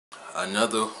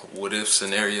Another what if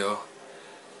scenario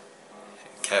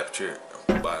captured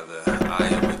by the eye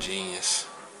of a genius.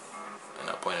 And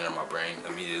I pointed at my brain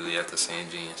immediately after saying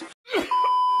genius.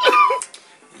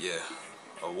 Yeah,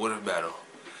 a what if battle.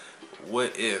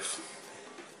 What if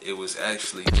it was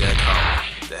actually Jack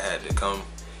Hanma that had to come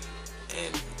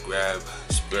and grab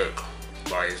Speck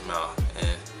by his mouth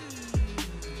and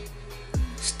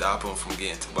stop him from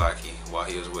getting to Baki while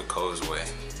he was with Kozue?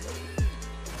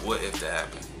 What if that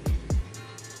happened?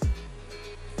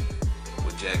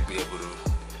 Would Jack be able to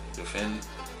defend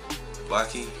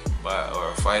Baki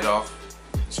or fight off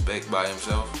Speck by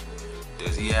himself?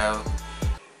 Does he have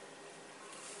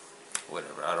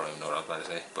whatever? I don't even know what I was about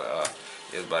to say, but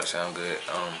it's about to sound good.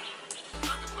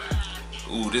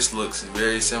 Ooh, this looks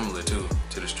very similar too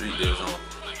to the street they was on.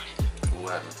 Ooh,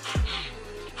 what happened?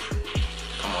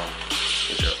 Come on,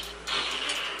 good job.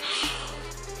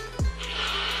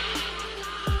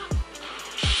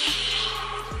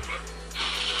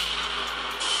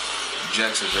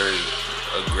 Jack's a very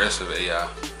aggressive AI,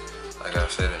 like I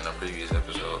said in a previous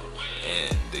episode,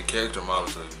 and the character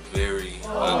models are very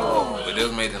ugly, but they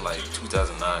was made in like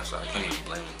 2009, so I can't even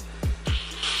blame them.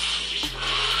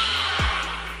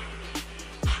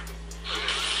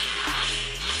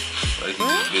 Like he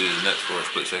just bit his nuts for a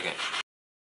split second.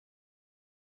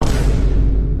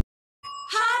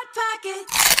 Hot pocket.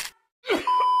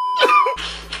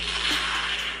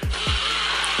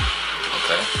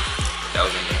 Okay, that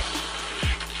was in there.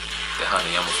 The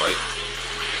Hanma fight.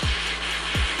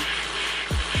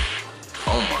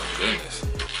 Oh my goodness.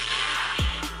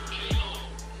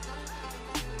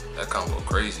 That combo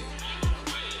crazy.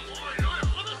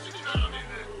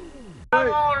 I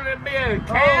wanted to be a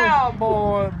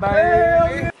cowboy,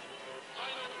 baby.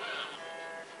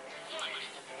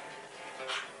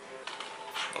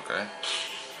 Okay.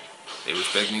 They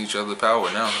respecting each other's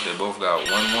power now. They both got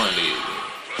 1-1.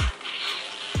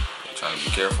 They're trying to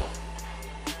be careful.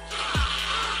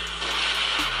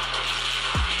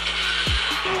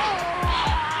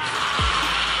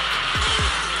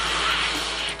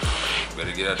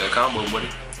 Better get out that combo, buddy.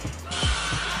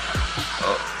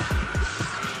 Oh.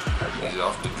 He's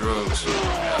off the drugs.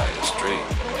 It's straight.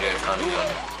 Yeah, kind of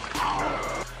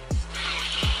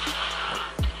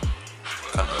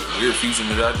weird fusion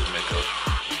that I just make up.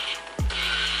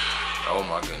 Oh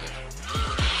my goodness.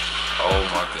 Oh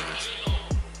my goodness.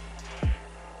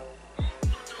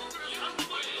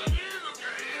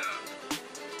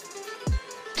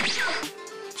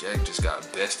 Jack just got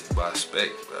bested by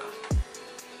Speck, bro.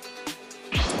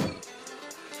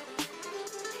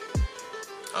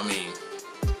 I mean,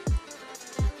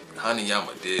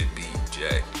 Hanma did beat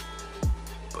Jack,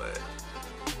 but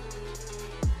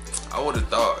I would have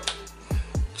thought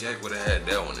Jack would have had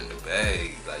that one in the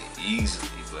bag like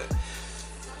easily, but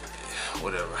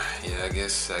whatever. Yeah, I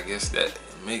guess that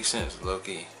makes sense,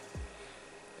 low-key.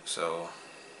 So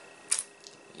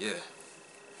yeah,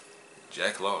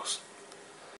 Jack lost.